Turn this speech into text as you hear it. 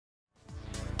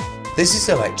This is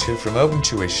a lecture from Open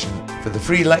Tuition. For the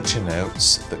free lecture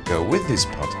notes that go with this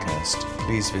podcast,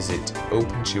 please visit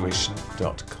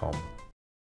opentuition.com.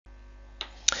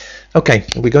 Okay,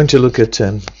 we're going to look at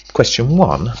question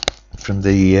 1 from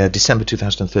the December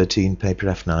 2013 paper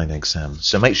F9 exam.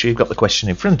 So make sure you've got the question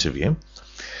in front of you.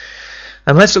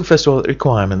 And let's look first of all at the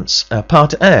requirements.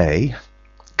 Part A,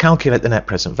 calculate the net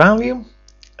present value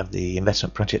of the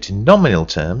investment project in nominal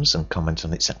terms and comment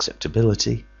on its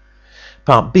acceptability.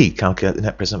 Part B, calculate the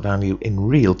net present value in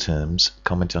real terms,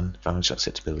 comment on financial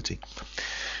acceptability.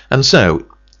 And so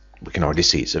we can already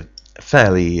see it's a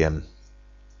fairly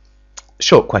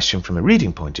short question from a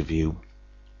reading point of view.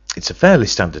 It's a fairly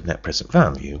standard net present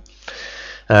value.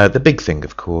 The big thing,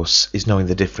 of course, is knowing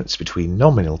the difference between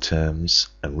nominal terms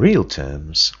and real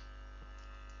terms,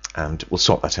 and we'll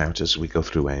sort that out as we go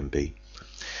through A and B.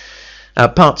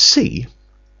 Part C,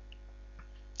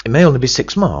 it may only be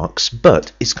 6 marks,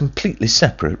 but it's completely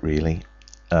separate, really.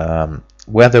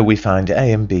 Whether we find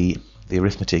A and B, the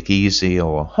arithmetic, easy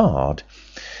or hard,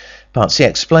 Part C,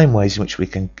 explain ways in which we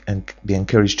can be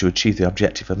encouraged to achieve the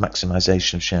objective of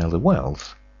maximisation of shareholder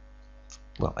wealth.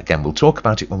 Well, again, we'll talk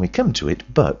about it when we come to it,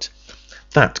 but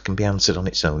that can be answered on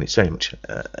its own. It's very much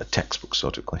a textbook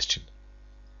sort of question.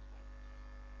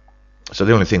 So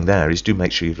the only thing there is do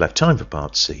make sure you've left time for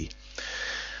Part C.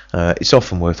 It's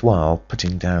often worthwhile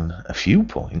putting down a few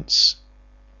points,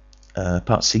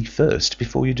 Part C first,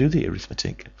 before you do the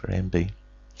arithmetic for A and B.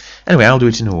 Anyway, I'll do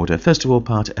it in order. First of all,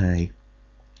 Part A.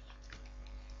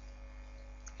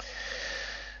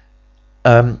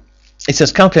 It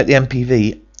says calculate the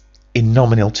NPV in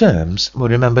nominal terms. Well,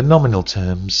 remember, nominal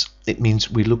terms, it means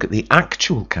we look at the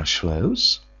actual cash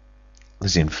flows.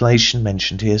 There's inflation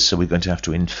mentioned here, so we're going to have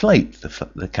to inflate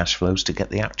the cash flows to get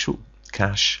the actual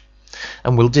cash,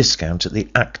 and we'll discount at the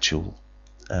actual,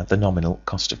 the nominal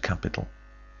cost of capital.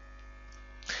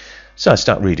 So I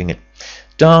start reading it.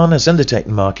 Dan has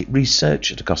undertaken market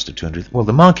research at a cost of 200. Well,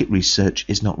 the market research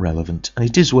is not relevant, and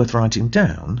it is worth writing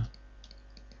down.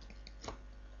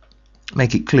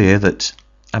 Make it clear that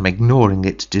I'm ignoring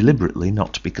it deliberately,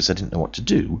 not because I didn't know what to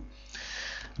do.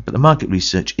 But the market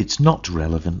research, it's not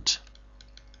relevant.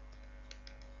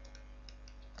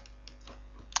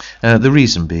 The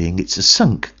reason being it's a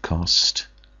sunk cost,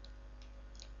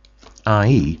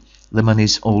 i.e. the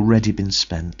money's already been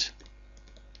spent.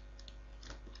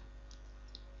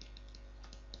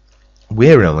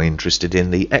 We're only interested in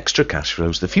the extra cash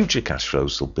flows, the future cash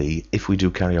flows will be if we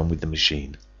do carry on with the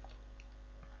machine.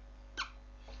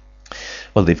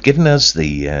 Well, they've given us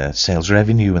the sales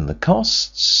revenue and the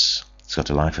costs. It's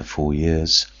got a life of 4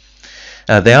 years.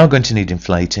 They are going to need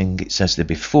inflating. It says they're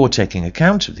before taking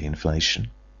account of the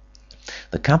inflation.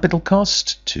 The capital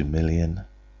cost, 2 million.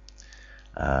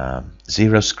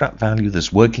 0 scrap value.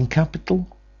 There's working capital.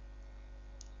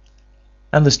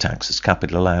 And there's tax. There's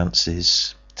capital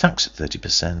allowances. Tax at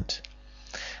 30%.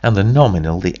 And the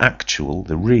nominal, the actual,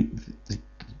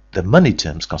 the money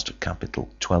terms cost of capital,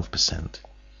 12%.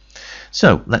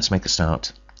 So let's make a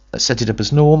start. Let's set it up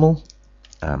as normal.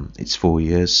 It's 4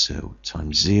 years, so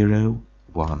times 0,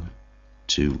 1,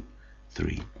 2,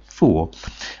 3, 4.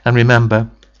 And remember,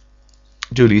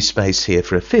 do leave space here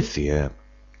for a 5th year.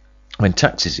 When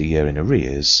tax is a year in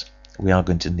arrears, we are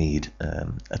going to need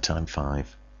a time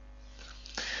 5.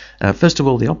 First of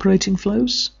all, the operating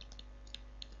flows.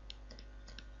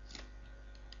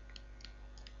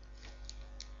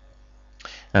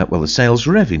 Well, the sales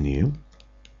revenue.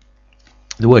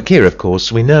 The work here, of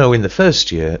course, we know in the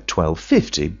first year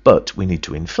 1250, but we need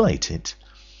to inflate it.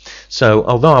 So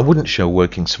although I wouldn't show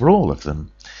workings for all of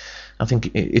them, I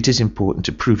think it is important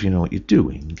to prove you know what you're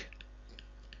doing.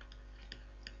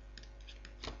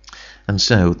 And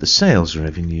so the sales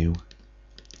revenue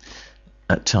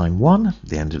at time 1,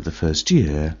 the end of the first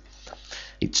year,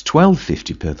 it's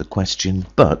 1250 per the question,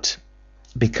 but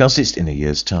because it's in a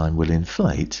year's time, we'll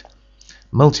inflate,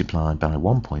 multiplied by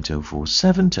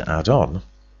 1.047 to add on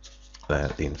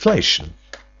the inflation,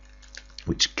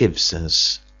 which gives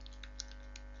us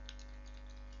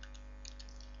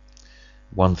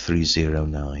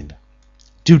 1309.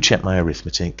 Do check my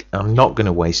arithmetic. I'm not going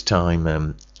to waste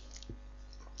time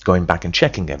going back and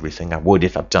checking everything. I would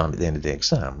if I had time at the end of the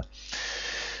exam.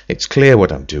 It's clear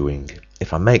what I'm doing.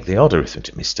 If I make the odd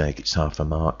arithmetic mistake, it's half a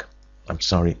mark. I'm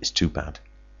sorry, it's too bad.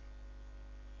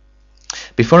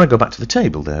 Before I go back to the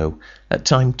table, though, at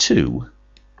time 2,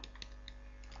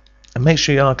 and make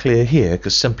sure you are clear here,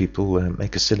 because some people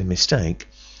make a silly mistake.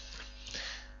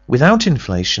 Without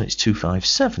inflation, it's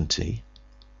 2570.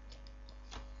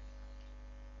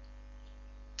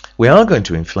 We are going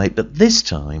to inflate, but this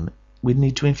time we'd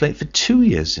need to inflate for 2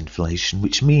 years inflation,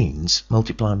 which means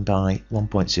multiplying by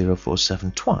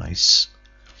 1.047 twice,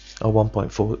 or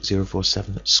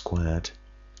 1.4047 squared.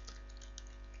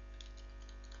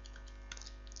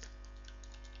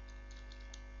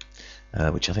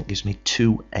 Which I think gives me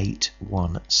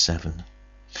 2817.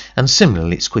 And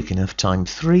similarly, it's quick enough, time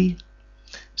 3,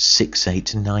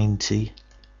 6890,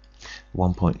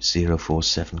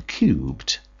 1.047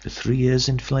 cubed for 3 years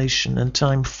inflation, and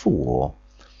time 4,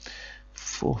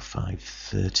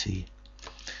 4530,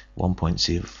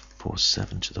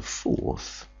 1.047 to the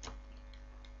 4th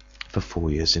for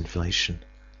 4 years inflation.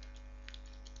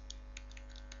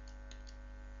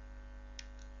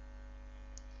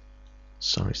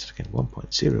 Sorry, so again,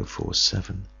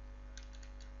 1.047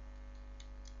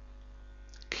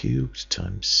 cubed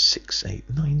times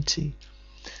 6890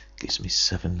 gives me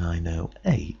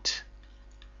 7908,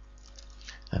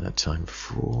 and at time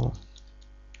 4,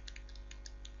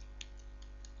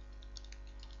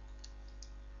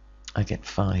 I get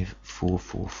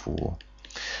 5444.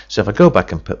 So if I go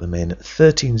back and put them in,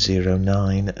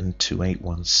 1309 and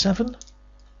 2817.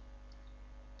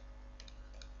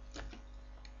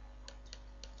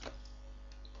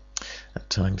 At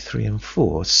time 3 and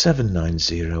 4,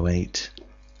 7908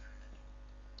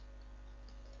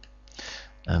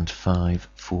 and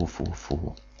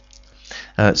 5444.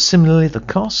 Similarly, the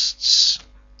costs.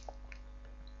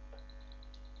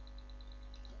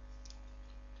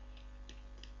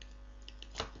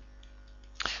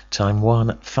 Time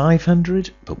 1,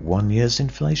 500, but 1 year's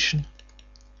inflation.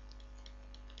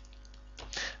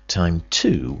 Time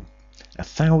 2,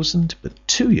 1000, but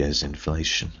 2 years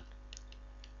inflation.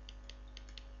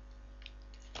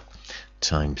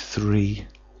 Time 3,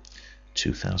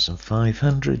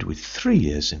 2500 with 3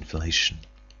 years inflation.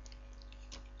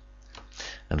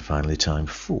 And finally time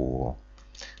 4,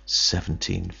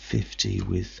 1750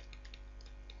 with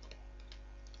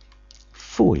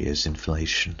 4 years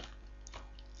inflation.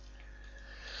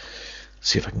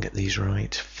 See if I can get these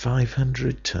right.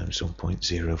 500 times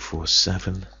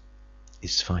 1.047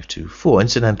 is 524.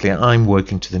 Incidentally, I'm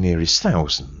working to the nearest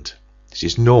 1000. This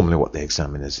is normally what the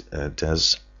examiner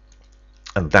does,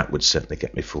 and that would certainly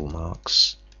get me full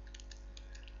marks.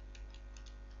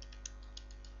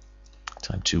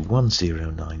 Time 2,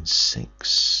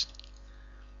 1096.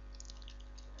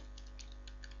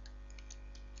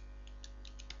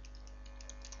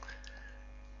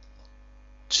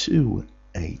 Two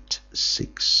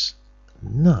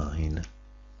 869,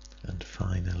 and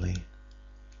finally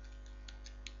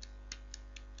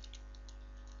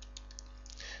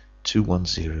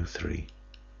 2103.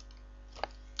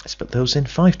 Let's put those in,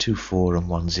 524 and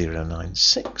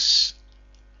 1096.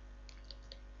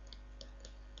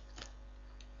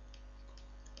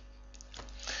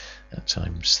 At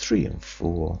times 3 and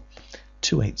 4,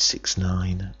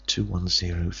 2869,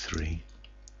 2103.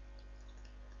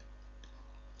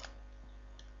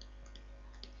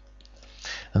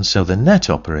 And so the net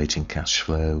operating cash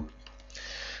flow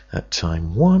at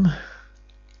time 1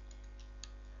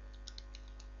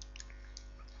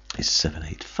 is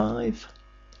 785.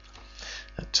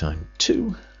 At time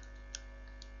 2,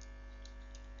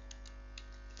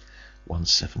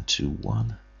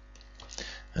 1721.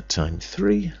 At time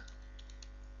 3,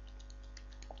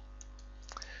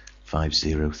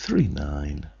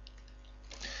 5039.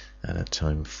 And at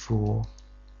time 4,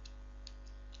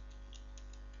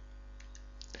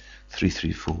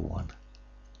 3341.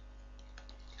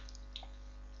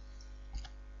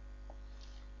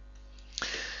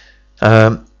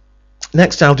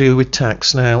 Next I'll deal with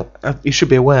tax. Now you should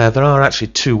be aware there are actually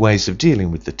two ways of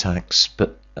dealing with the tax,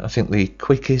 but I think the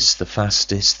quickest, the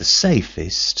fastest, the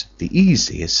safest, the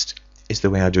easiest is the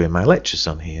way I do in my lectures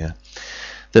on here.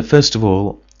 That first of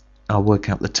all I'll work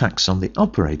out the tax on the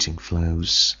operating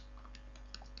flows.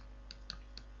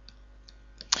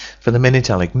 For the minute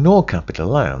I'll ignore capital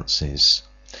allowances.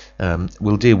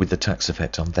 We'll deal with the tax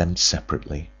effect on them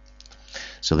separately.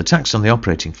 So the tax on the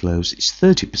operating flows is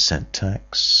 30%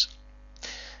 tax.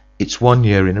 It's 1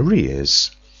 year in arrears.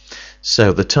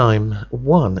 So the time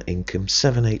 1 income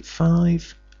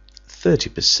 785,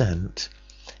 30%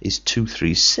 is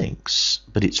 236,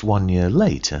 but it's 1 year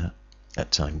later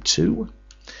at time 2.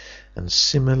 And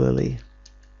similarly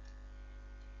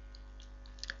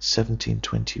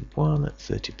 1721 at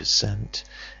 30%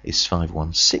 is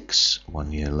 516,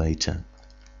 1 year later.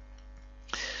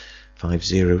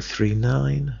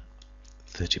 5039,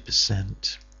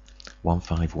 30%,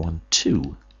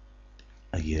 1512,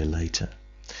 a year later.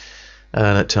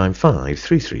 And at time 5,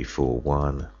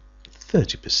 3341,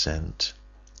 30%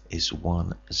 is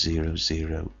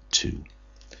 1002.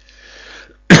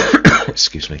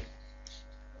 Excuse me.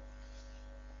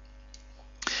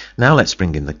 Now let's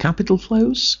bring in the capital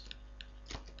flows.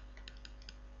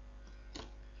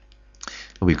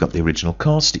 We've got the original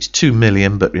cost, it's 2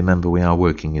 million, but remember we are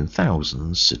working in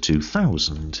thousands, so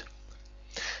 2,000.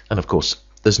 And of course,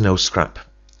 there's no scrap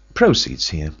proceeds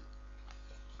here,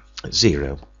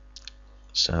 0,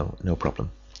 so no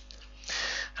problem.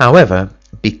 However,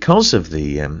 because of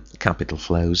the capital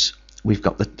flows, we've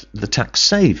got the tax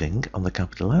saving on the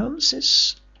capital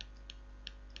allowances.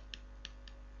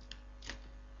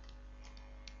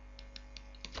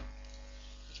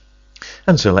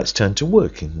 And so let's turn to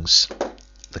workings,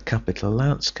 the capital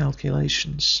allowance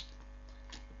calculations.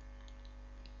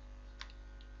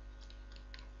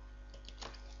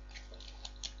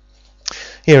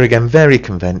 Here again, very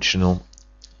conventional.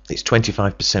 It's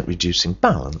 25% reducing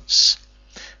balance.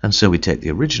 And so we take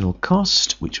the original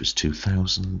cost, which was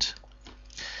 2,000.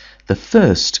 The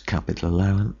first capital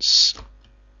allowance,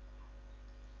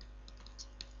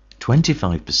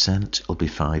 25% will be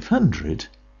 500.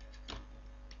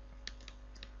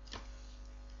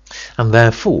 And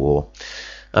therefore,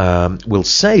 we'll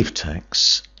save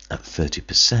tax at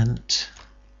 30%.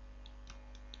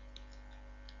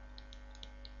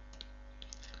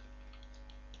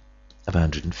 Of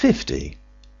 150.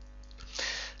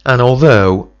 And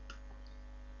although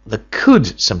there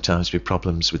could sometimes be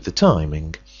problems with the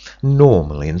timing,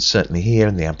 normally, and certainly here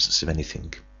in the absence of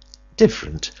anything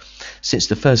different, since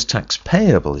the first tax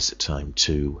payable is at time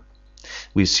 2,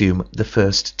 we assume the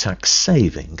first tax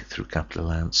saving through capital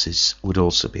allowances would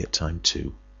also be at time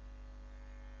 2.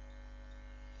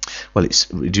 Well,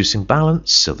 it's reducing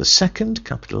balance, so the second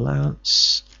capital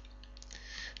allowance,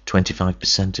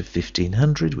 25% of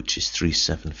 1,500, which is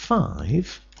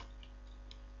 375.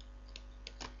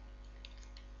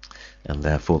 And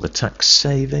therefore the tax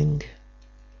saving,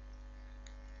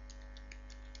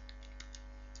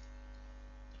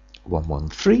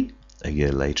 113, a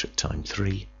year later at time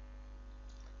 3.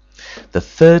 The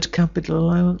third capital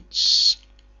allowance,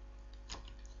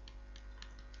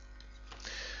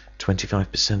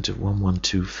 25% of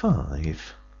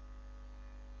 1125.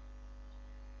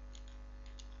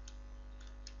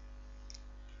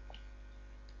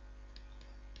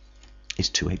 Is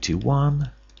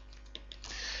 281.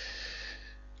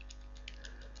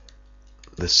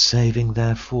 The saving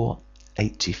therefore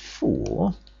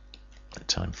 84 at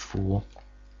time 4.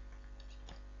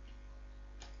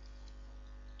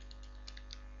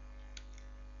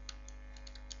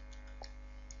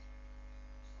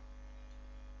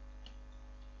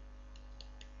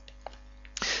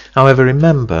 However,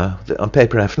 remember that on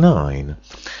paper F9,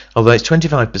 although it's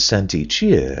 25% each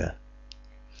year,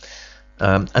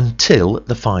 until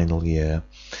the final year.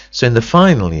 So in the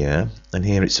final year, and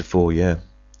here it's a 4-year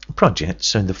project,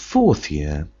 so in the 4th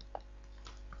year,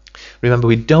 remember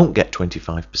we don't get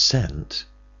 25%.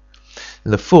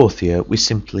 In the 4th year, we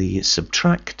simply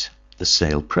subtract the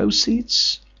sale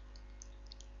proceeds,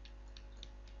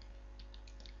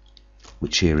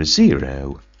 which here is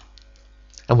 0,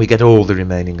 and we get all the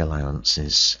remaining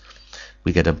allowances.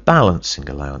 We get a balancing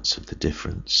allowance of the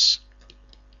difference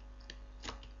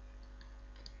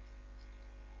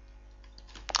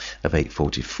of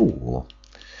 844,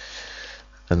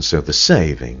 and so the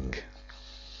saving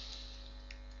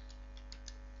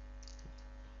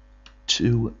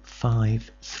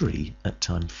 253 at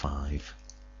time 5.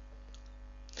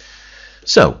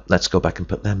 So let's go back and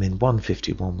put them in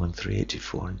 150, 113,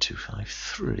 84 and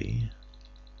 253.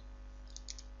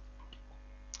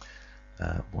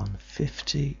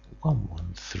 150,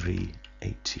 113,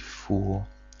 84,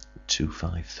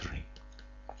 253.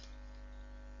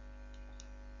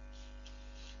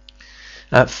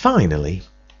 Finally,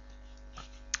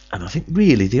 and I think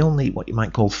really the only what you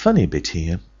might call funny bit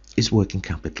here is working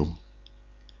capital.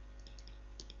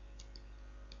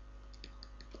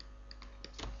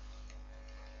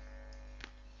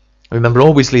 Remember,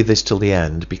 always leave this till the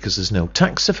end because there's no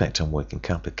tax effect on working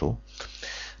capital.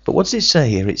 But what does it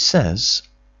say here? It says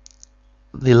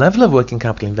the level of working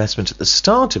capital investment at the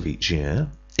start of each year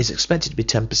is expected to be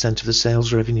 10% of the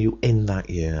sales revenue in that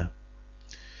year.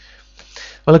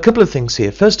 Well, a couple of things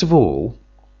here. First of all,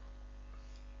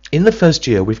 in the first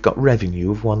year we've got revenue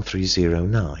of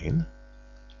 1309,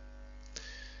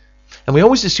 and we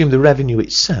always assume the revenue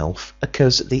itself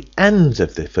occurs at the end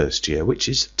of the first year, which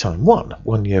is time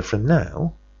 1 year from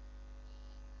now.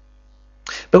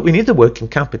 But we need the working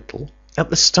capital at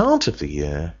the start of the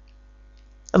year,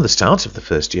 and the start of the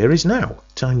first year is now,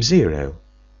 time 0.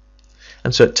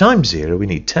 And so at time 0 we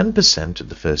need 10% of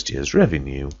the first year's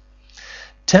revenue.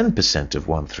 10% of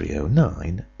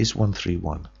 1309 is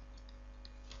 131.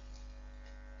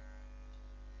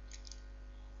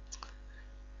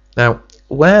 Now,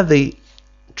 where the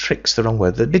trick's the wrong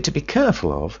word. The bit to be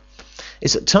careful of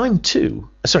is at time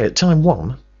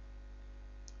 1,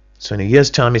 so in a year's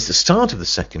time is the start of the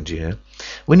second year,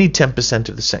 we need 10%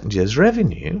 of the second year's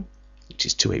revenue, which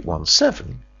is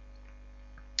 2817.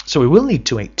 So we will need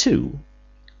 282,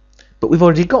 but we've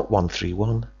already got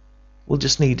 131. We'll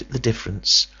just need the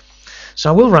difference. So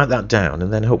I will write that down,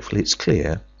 and then hopefully it's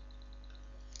clear.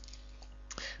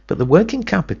 But the working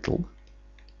capital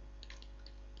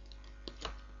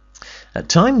at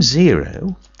time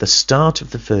 0, the start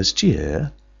of the first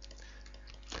year,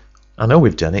 I know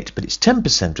we've done it, but it's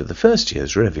 10% of the first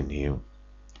year's revenue.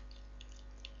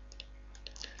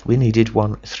 We needed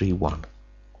 131.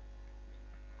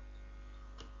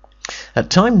 At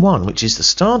time 1, which is the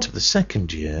start of the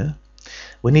second year,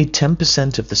 we need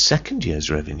 10% of the second year's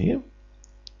revenue,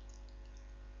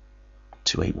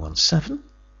 2817.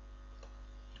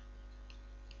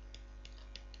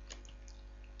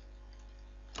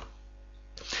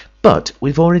 But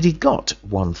we've already got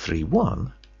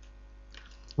 131.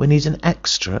 We need an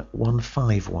extra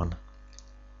 151.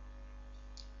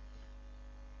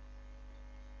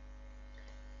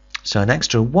 So an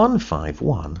extra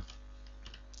 151.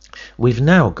 We've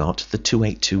now got the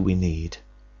 282 we need.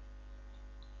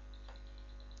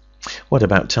 What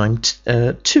about time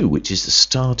 2, which is the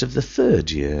start of the third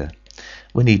year?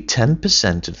 We need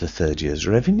 10% of the third year's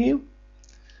revenue.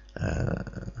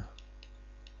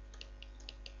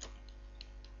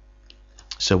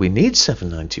 So we need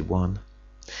 791,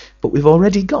 but we've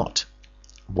already got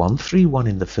 131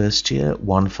 in the first year,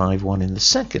 151 in the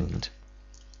second.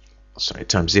 Sorry,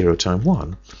 time 0, time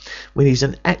 1. We need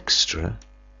an extra.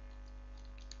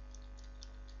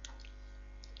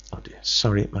 Oh dear,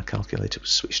 sorry, my calculator was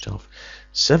switched off.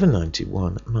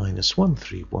 791 minus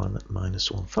 131 minus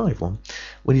 151.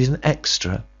 We need an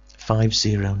extra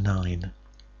 509.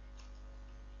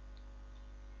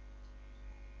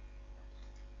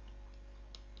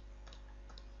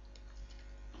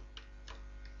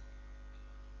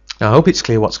 Now, I hope it's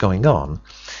clear what's going on.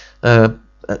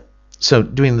 So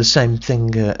doing the same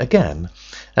thing again,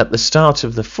 at the start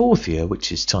of the fourth year,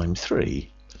 which is time 3,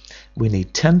 we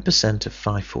need 10% of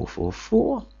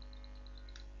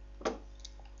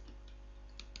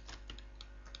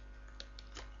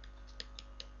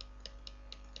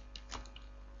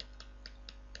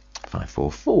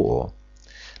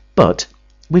But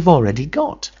we've already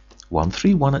got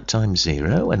 131 at time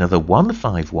 0, another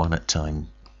 151 at time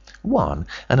 1,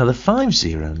 another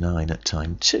 509 at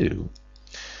time 2.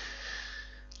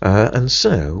 And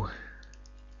so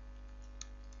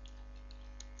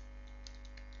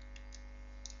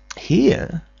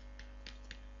here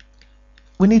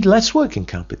we need less working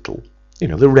capital. You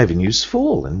know, the revenues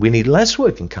fall and we need less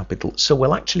working capital, so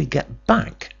we'll actually get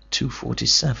back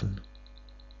 247.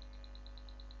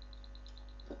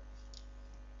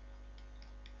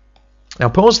 Now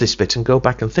pause this bit and go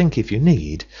back and think if you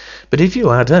need. But if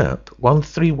you add up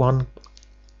 131,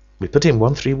 we put in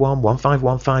 131,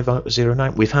 151,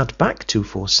 509, we've had back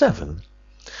 247.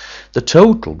 The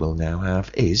total we'll now have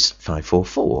is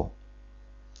 544.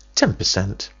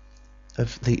 10%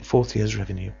 of the fourth year's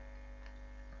revenue.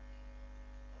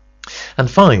 And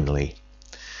finally,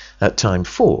 at time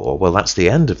 4, well, that's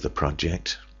the end of the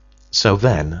project. So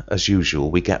then, as usual,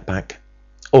 we get back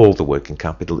all the working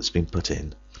capital that's been put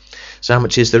in. So how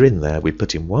much is there in there? We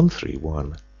put in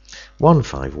 131,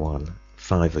 151,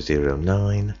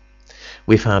 509.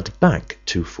 We've had back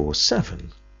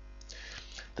 247.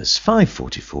 There's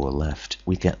 544 left.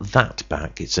 We get that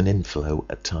back. It's an inflow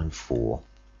at time 4.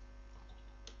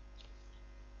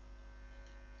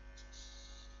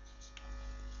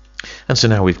 And so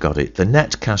now we've got it. The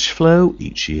net cash flow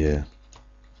each year.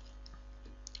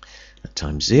 At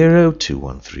time 0,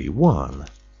 2131.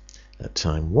 At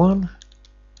time 1,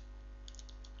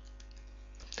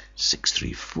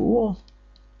 634.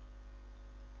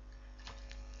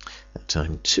 At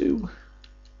time 2,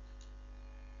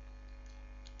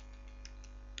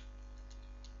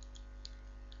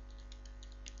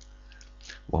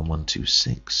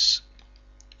 1126.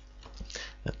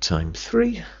 At time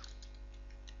 3,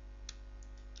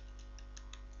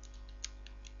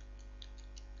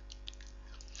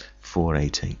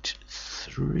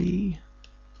 4883.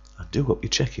 I do hope you're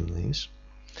checking these.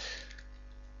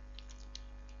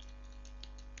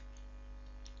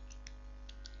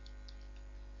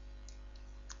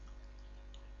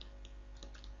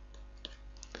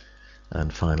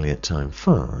 And finally at time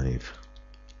 5,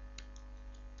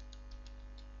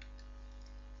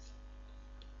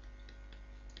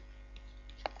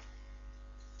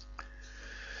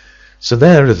 so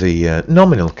there are the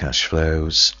nominal cash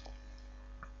flows.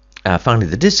 Finally,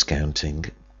 the discounting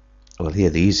well,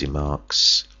 here the easy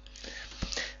marks.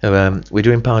 We're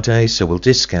doing part A, so we'll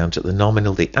discount at the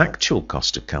nominal the actual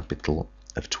cost of capital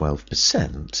of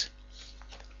 12%.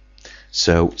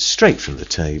 So straight from the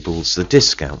tables, the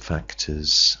discount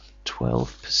factors,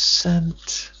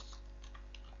 12%,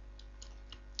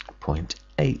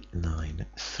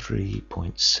 0.893,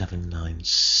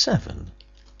 0.797,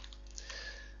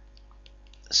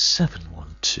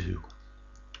 712.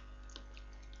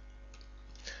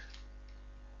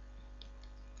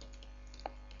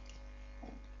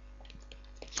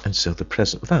 And so the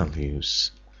present values.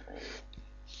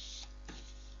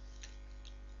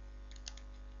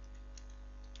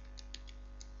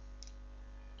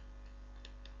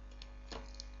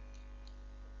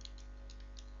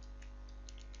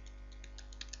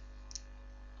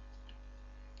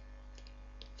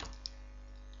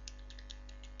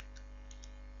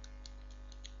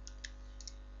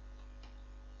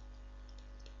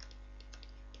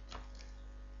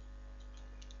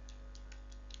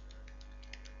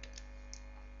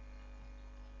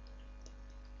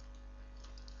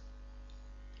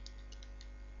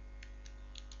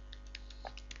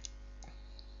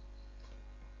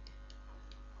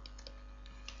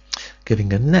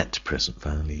 Giving a net present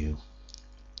value,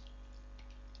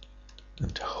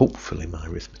 and hopefully my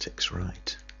arithmetic's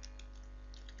right.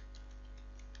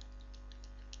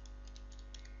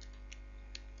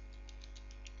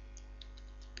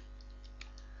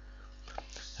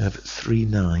 I have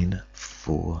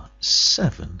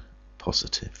 3947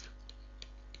 positive.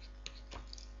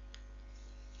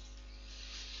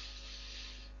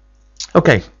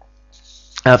 Okay,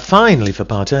 finally for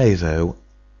part A though,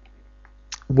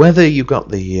 whether you got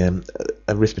the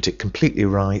arithmetic completely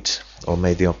right or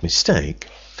made the odd mistake,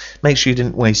 make sure you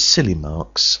didn't waste silly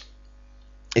marks.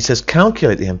 It says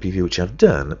calculate the NPV, which I've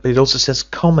done, but it also says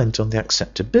comment on the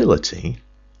acceptability.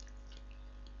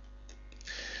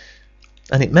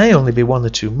 And it may only be 1 or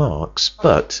 2 marks,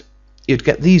 but you'd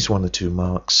get these 1 or 2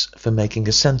 marks for making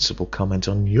a sensible comment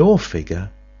on your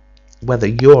figure, whether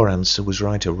your answer was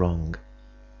right or wrong.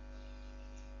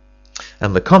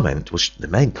 And the comment, which the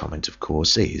main comment of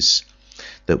course, is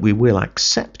that we will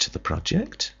accept the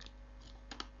project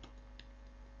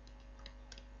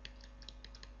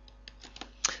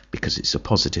because it's a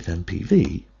positive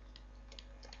NPV,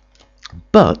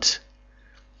 but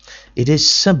it is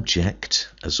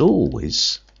subject, as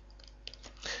always,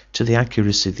 to the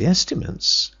accuracy of the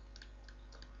estimates.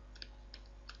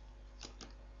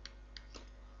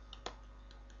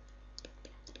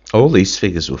 All these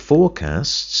figures were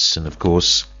forecasts, and of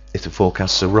course, if the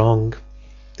forecasts are wrong,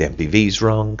 the NPV is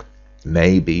wrong,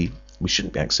 maybe we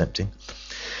shouldn't be accepting.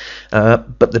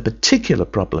 But the particular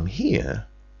problem here,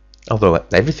 although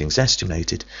everything's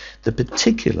estimated, the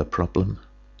particular problem,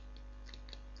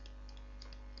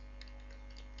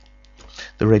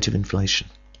 the rate of inflation.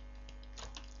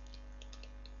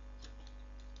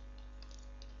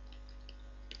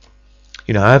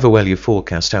 You know, however well you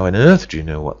forecast, how on earth do you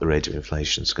know what the rate of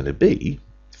inflation is going to be?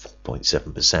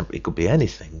 4.7%, but it could be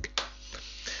anything.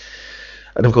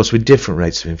 And of course, with different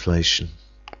rates of inflation,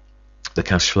 the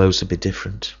cash flows would be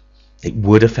different. It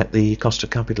would affect the cost of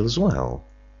capital as well.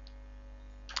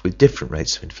 With different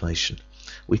rates of inflation,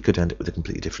 we could end up with a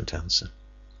completely different answer.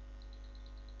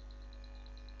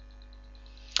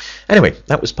 Anyway,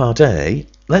 that was part A.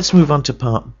 Let's move on to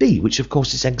part B, which of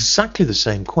course is exactly the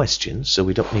same question, so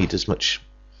we don't need as much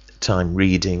time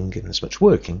reading and as much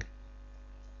working,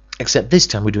 except this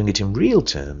time we're doing it in real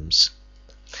terms.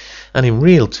 And in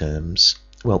real terms,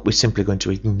 well, we're simply going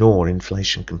to ignore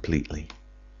inflation completely.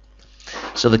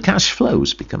 So the cash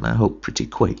flows become, I hope, pretty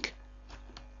quick.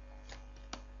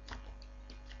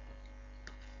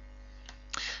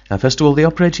 Now, first of all, the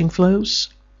operating flows.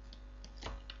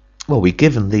 Well, we've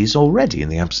given these already in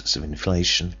the absence of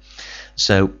inflation.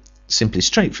 So, simply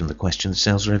straight from the question, the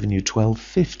sales revenue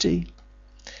 1250,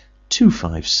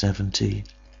 2570,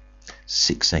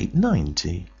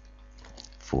 6890,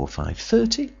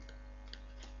 4530.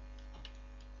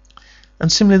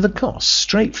 And similarly the costs,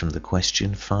 straight from the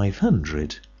question,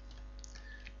 500,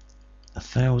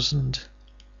 1000,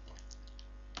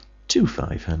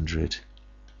 2500,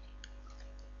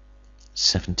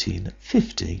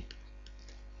 1750.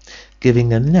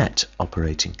 Giving a net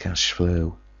operating cash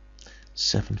flow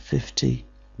 750,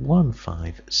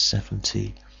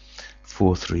 1570,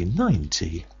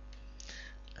 4390.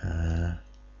 I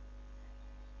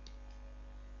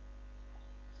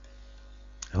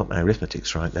hope my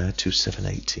arithmetic's right there,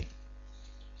 2780.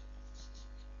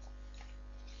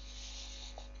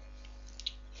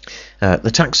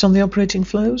 The tax on the operating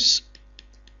flows,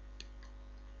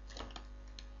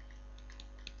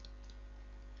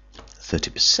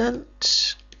 30%.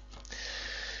 30%.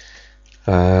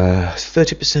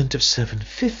 30% of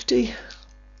 750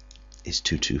 is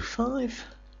 225.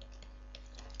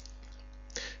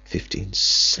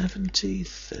 1570,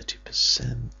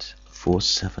 30%,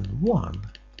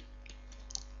 471.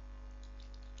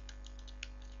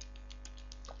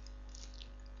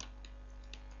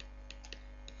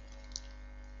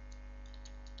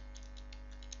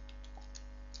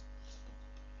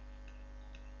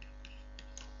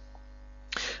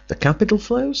 The capital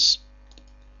flows,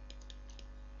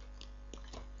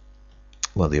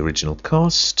 well, the original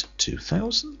cost,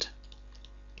 2,000.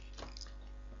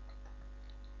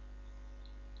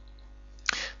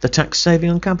 The tax saving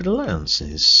on capital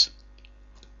allowances.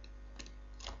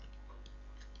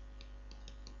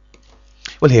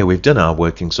 Well, here we've done our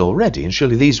workings already, and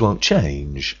surely these won't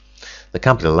change. The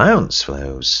capital allowance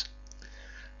flows,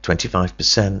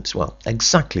 25%, well,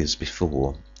 exactly as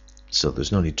before. So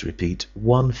there's no need to repeat.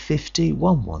 150,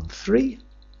 113.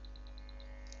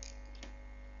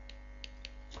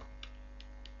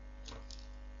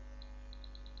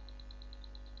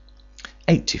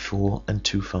 84 and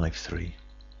 253.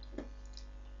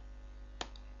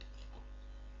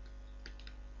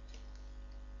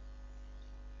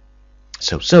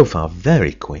 So far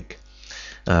very quick.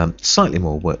 Slightly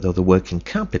more work though. The working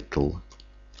capital.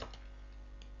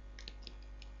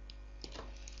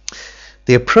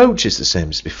 The approach is the same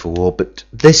as before, but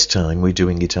this time we're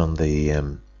doing it on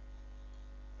the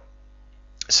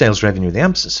sales revenue in the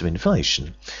absence of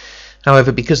inflation.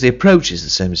 However, because the approach is the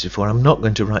same as before, I'm not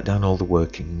going to write down all the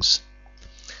workings.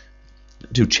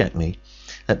 Do check me.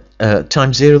 At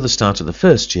time 0, the start of the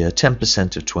first year, 10%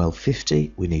 of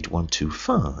 1250, we need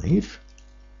 125.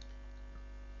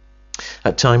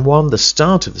 At time 1, the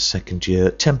start of the second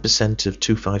year, 10% of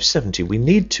 2570, we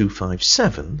need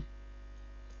 257.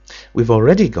 We've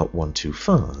already got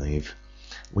 125.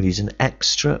 We need an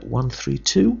extra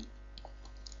 132.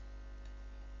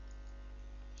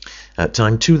 At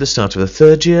time 2, the start of the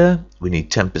third year, we need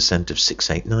 10% of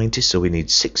 6890, so we need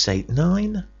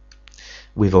 689.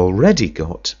 We've already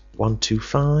got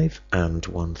 125 and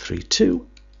 132,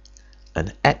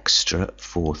 an extra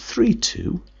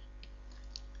 432.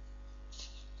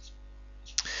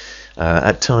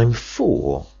 At time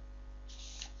 4,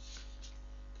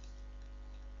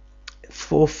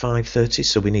 4530,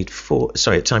 so we need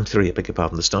at time 3, I beg your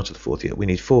pardon, the start of the fourth year, we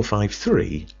need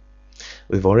 453.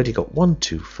 We've already got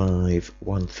 125,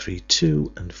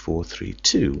 132 and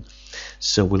 432,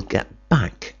 so we'll get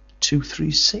back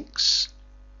 236.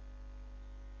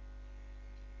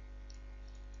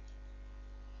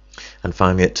 And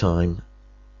finally at time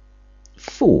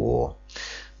 4,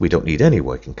 we don't need any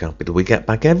working capital, we get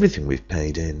back everything we've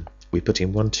paid in. We put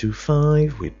in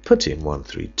 125, we put in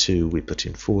 132, we put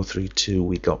in 432,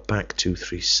 we got back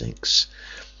 236.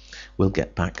 We'll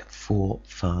get back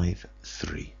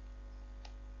 453.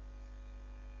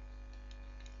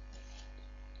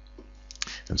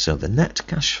 And so the net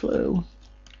cash flow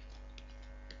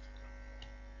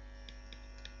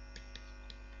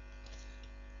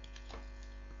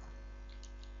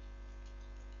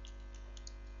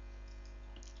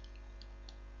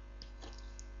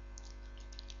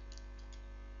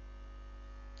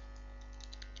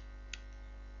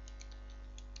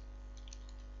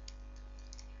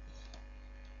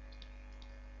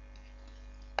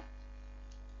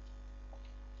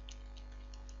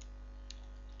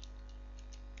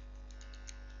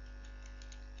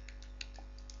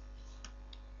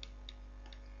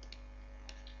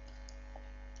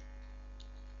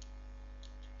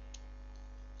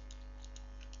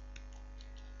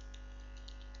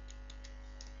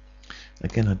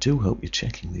again, I do hope you're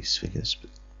checking these figures, but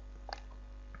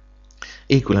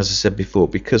equal, as I said before,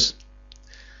 because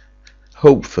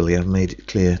hopefully I've made it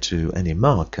clear to any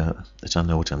marker that I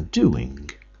know what I'm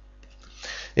doing.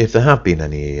 If there have been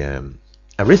any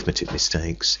arithmetic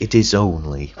mistakes, it is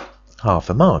only half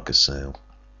a mark or so.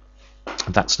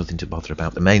 That's nothing to bother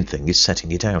about. The main thing is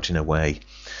setting it out in a way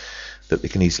that they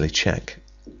can easily check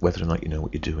whether or not you know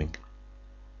what you're doing.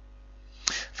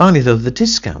 Finally, though, the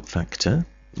discount factor.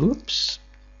 Oops.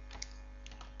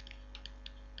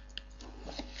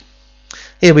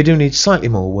 Here we do need slightly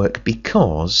more work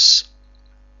because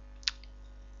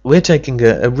we're taking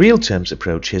a real terms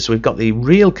approach here, so we've got the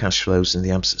real cash flows in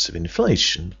the absence of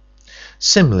inflation.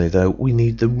 Similarly, though, we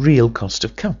need the real cost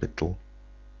of capital.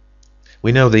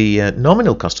 We know the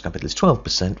nominal cost of capital is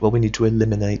 12%. Well, we need to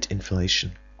eliminate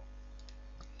inflation.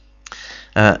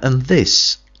 And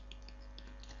this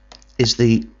is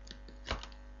the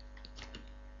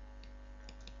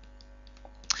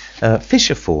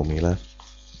Fisher formula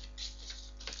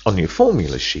on your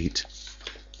formula sheet.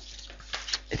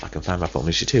 can find my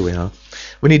formula sheet. Here we are.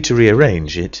 We need to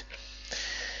rearrange it.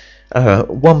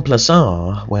 1 plus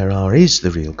R, where R is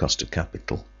the real cost of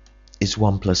capital, is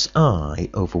 1 plus I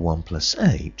over 1 plus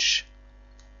H,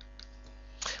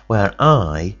 where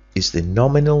I is the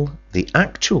nominal, the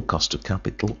actual cost of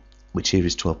capital, which here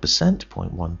is 12%,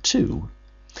 0.12.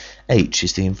 H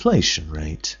is the inflation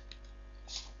rate,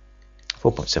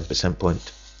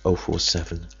 4.7%,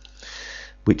 0.047,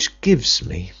 which gives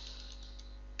me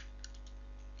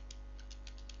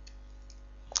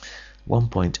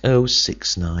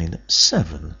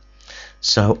 1.0697.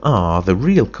 So R, the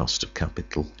real cost of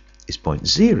capital, is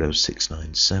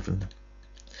 0.0697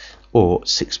 or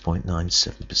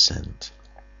 6.97%.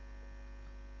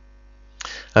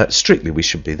 Strictly, we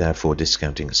should be therefore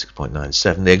discounting at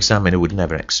 6.97. The examiner would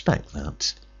never expect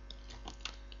that.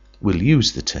 We'll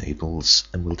use the tables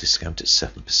and we'll discount at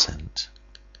 7%.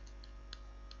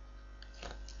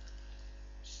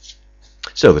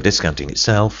 So the discounting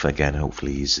itself, again,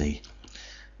 hopefully easy.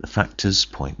 The factors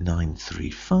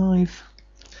 0.935,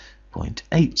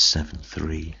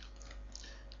 0.873,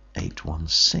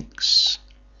 816,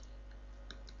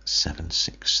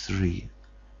 763,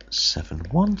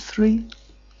 713,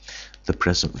 the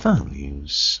present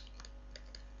values.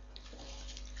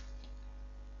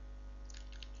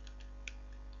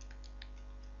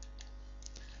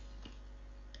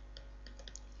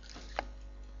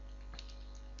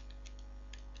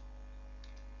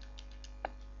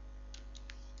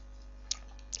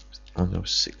 Oh no,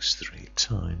 63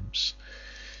 times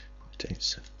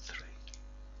 0.873.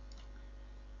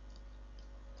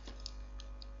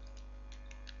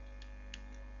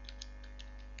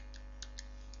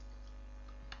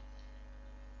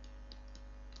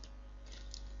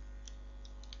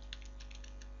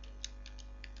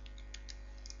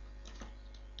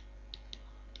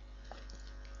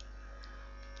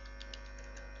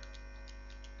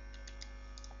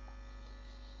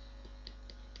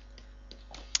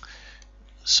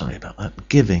 Sorry about that,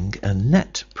 giving a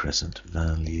net present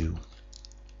value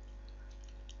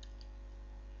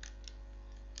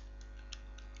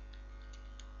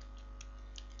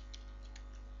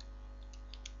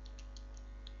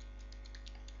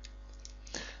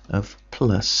of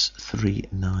plus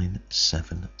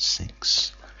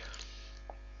 3976.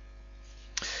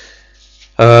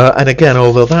 And again,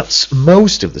 although that's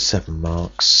most of the 7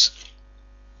 marks,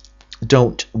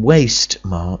 don't waste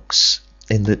marks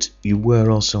in that you were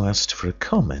also asked for a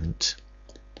comment.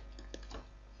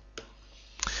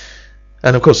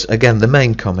 And of course, again, the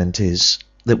main comment is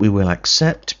that we will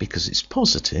accept because it's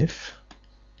positive.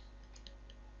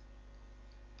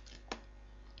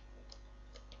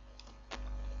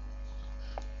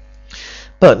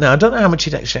 But now I don't know how much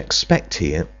you'd actually expect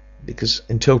here, because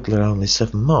in total there are only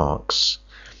 7 marks.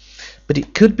 But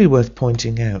it could be worth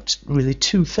pointing out really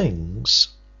 2 things.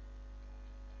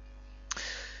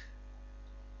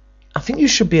 I think you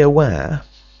should be aware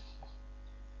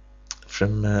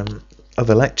from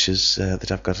other lectures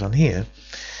that I've got on here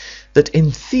that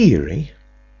in theory,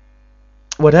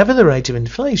 whatever the rate of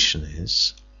inflation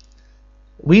is,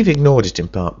 we've ignored it in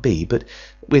part B, but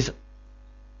with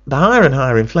the higher and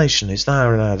higher inflation is, the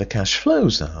higher and higher the cash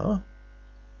flows are.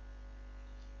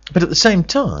 But at the same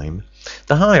time,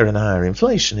 the higher and higher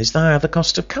inflation is, the higher the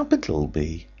cost of capital will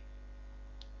be.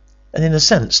 And in a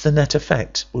sense, the net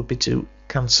effect would be to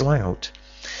cancel out.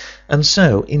 And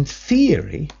so, in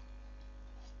theory,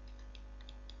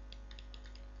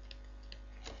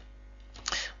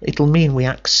 it'll mean we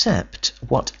accept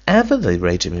whatever the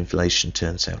rate of inflation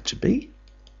turns out to be.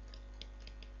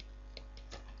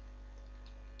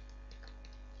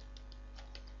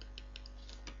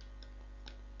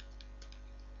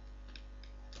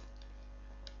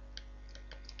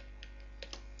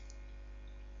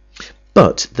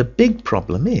 But the big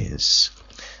problem is,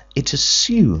 it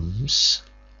assumes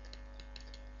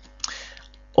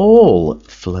all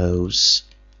flows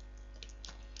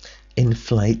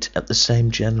inflate at the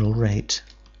same general rate.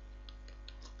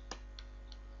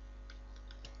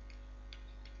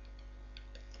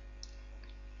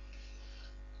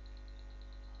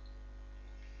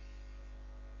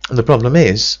 And the problem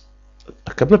is,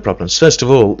 a couple of problems. First of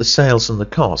all, the sales and the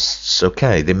costs,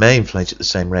 okay, they may inflate at the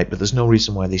same rate, but there's no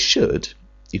reason why they should.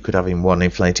 You could have one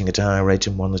inflating at a higher rate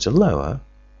and one at a lower.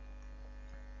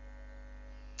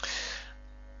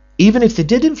 Even if they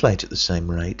did inflate at the same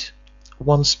rate,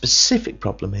 one specific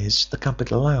problem is the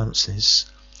capital allowances.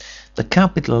 The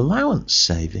capital allowance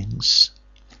savings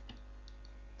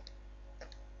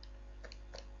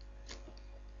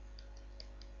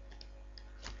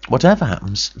whatever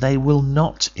happens, they will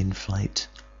not inflate.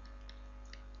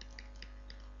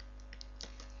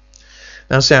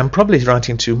 Now, say I'm probably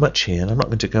writing too much here, and I'm not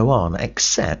going to go on,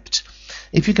 except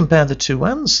if you compare the two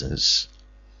answers,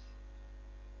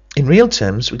 in real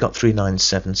terms, we got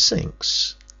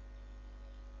 3976.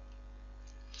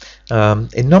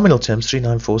 In nominal terms,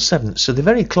 3947. So they're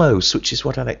very close, which is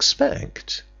what I'd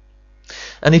expect.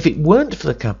 And if it weren't for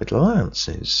the capital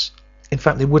allowances, in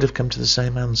fact, they would have come to the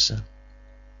same answer.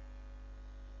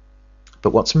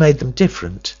 But what's made them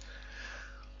different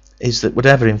is that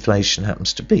whatever inflation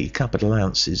happens to be, capital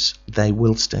allowances, they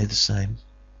will stay the same.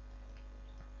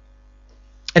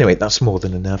 Anyway, that's more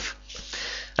than enough.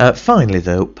 Finally,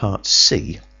 though, part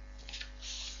C.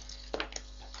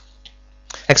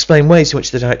 Explain ways in which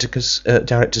the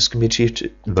directors can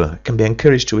be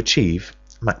encouraged to achieve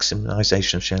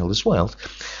maximisation of shareholders' wealth.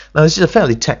 Now, this is a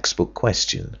fairly textbook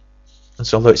question, and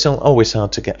so although it's always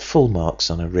hard to get full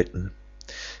marks on a written,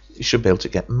 you should be able to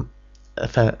get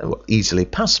easily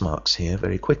pass marks here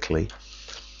very quickly.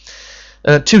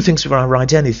 Two things before I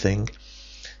write anything.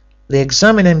 The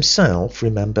examiner himself,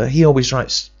 remember, he always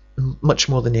writes much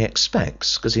more than he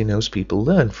expects because he knows people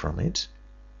learn from it.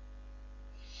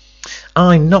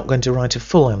 I'm not going to write a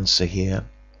full answer here.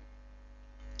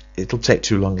 It'll take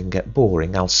too long and get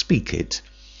boring. I'll speak it.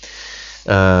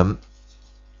 I'll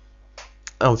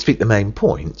speak the main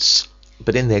points,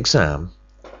 but in the exam,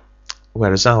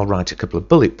 whereas I'll write a couple of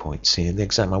bullet points here, in the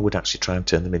exam I would actually try and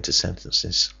turn them into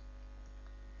sentences.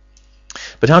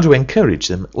 But how do we encourage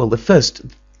them? Well,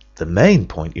 the main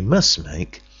point you must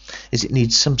make is it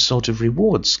needs some sort of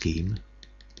reward scheme.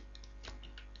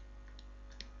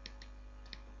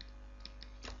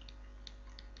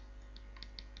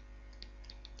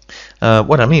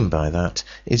 What I mean by that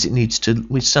is it needs to,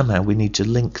 we need to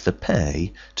link the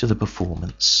pay to the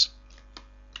performance.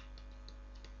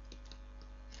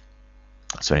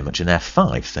 That's very much an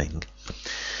F5 thing.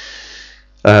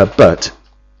 But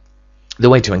the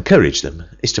way to encourage them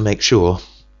is to make sure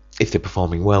if they're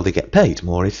performing well they get paid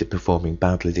more, if they're performing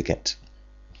badly they get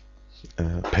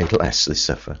paid less, they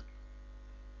suffer.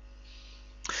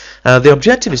 The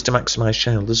objective is to maximise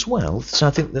shareholders' wealth, so I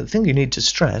think the thing you need to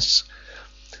stress,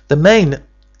 the main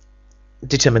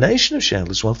determination of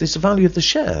shareholders' wealth is the value of the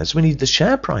shares. We need the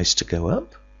share price to go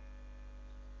up.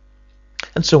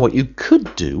 And so what you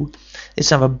could do is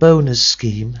have a bonus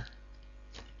scheme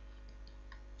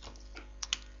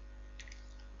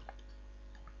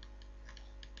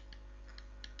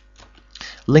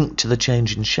linked to the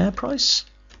change in share price.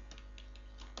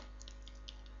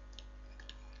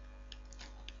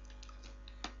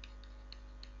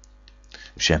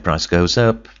 If share price goes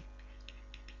up,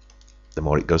 the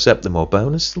more it goes up, the more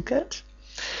bonus they'll get.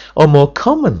 Or more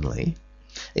commonly,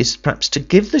 is perhaps to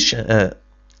give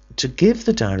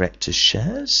the directors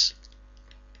shares,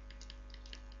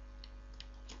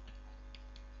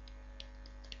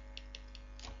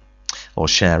 or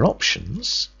share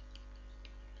options,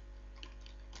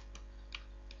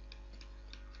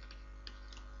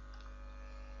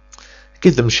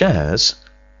 give them shares,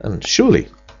 and surely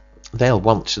they'll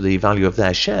want the value of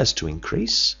their shares to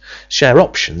increase. Share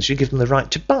options, you give them the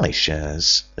right to buy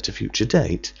shares at a future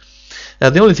date. Now,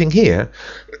 the only thing here,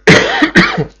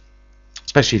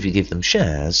 especially if you give them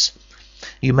shares,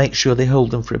 you make sure they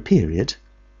hold them for a period.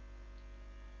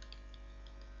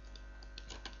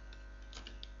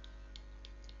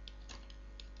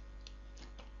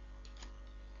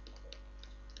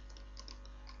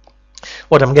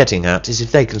 What I'm getting at is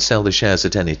if they can sell the shares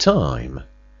at any time,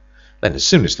 then as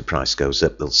soon as the price goes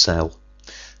up, they'll sell.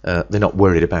 They're not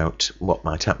worried about what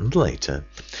might happen later.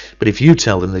 But if you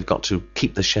tell them they've got to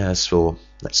keep the shares for,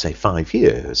 let's say, 5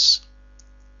 years,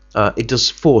 it does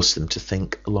force them to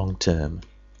think long term.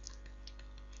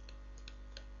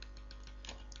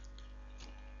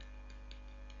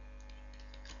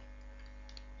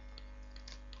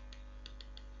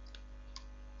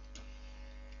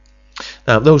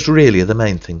 Now, those really are the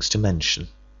main things to mention.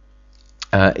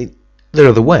 There are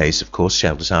other ways, of course.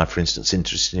 Shareholders are, for instance,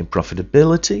 interested in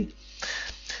profitability.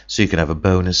 So you can have a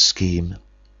bonus scheme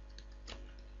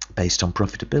based on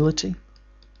profitability.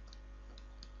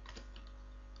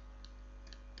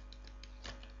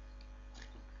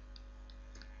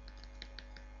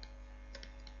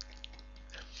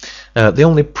 The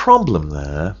only problem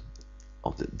there,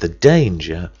 or the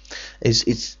danger, is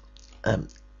it's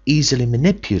easily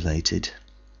manipulated,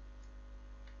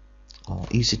 or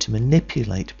easy to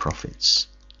manipulate profits.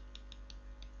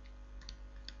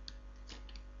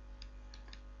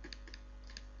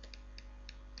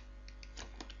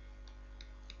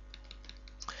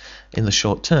 In the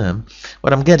short term,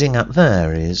 what I'm getting at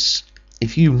there is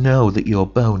if you know that your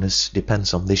bonus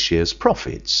depends on this year's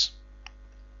profits,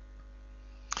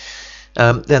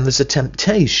 then there's a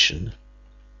temptation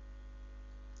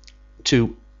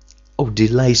to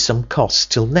delay some costs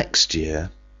till next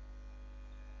year,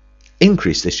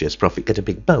 increase this year's profit, get a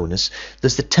big bonus,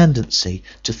 there's the tendency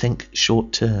to think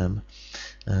short term,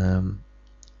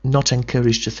 not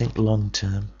encouraged to think long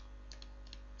term.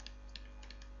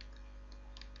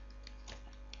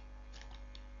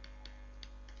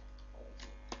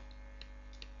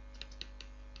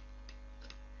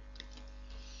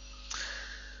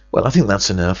 Well, I think that's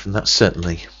enough, and that's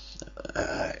certainly,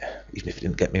 even if it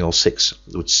didn't get me all 6,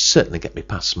 it would certainly get me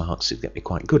pass marks. It'd get me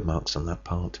quite good marks on that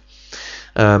part.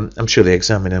 I'm sure the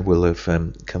examiner will have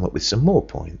come up with some more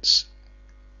points,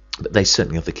 but they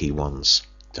certainly are the key ones.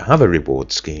 To have a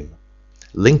reward scheme,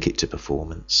 link it to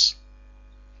performance,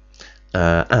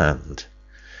 and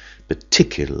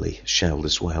particularly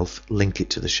shareholders' wealth, link it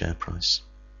to the share price.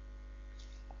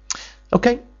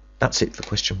 Okay, that's it for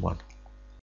question 1.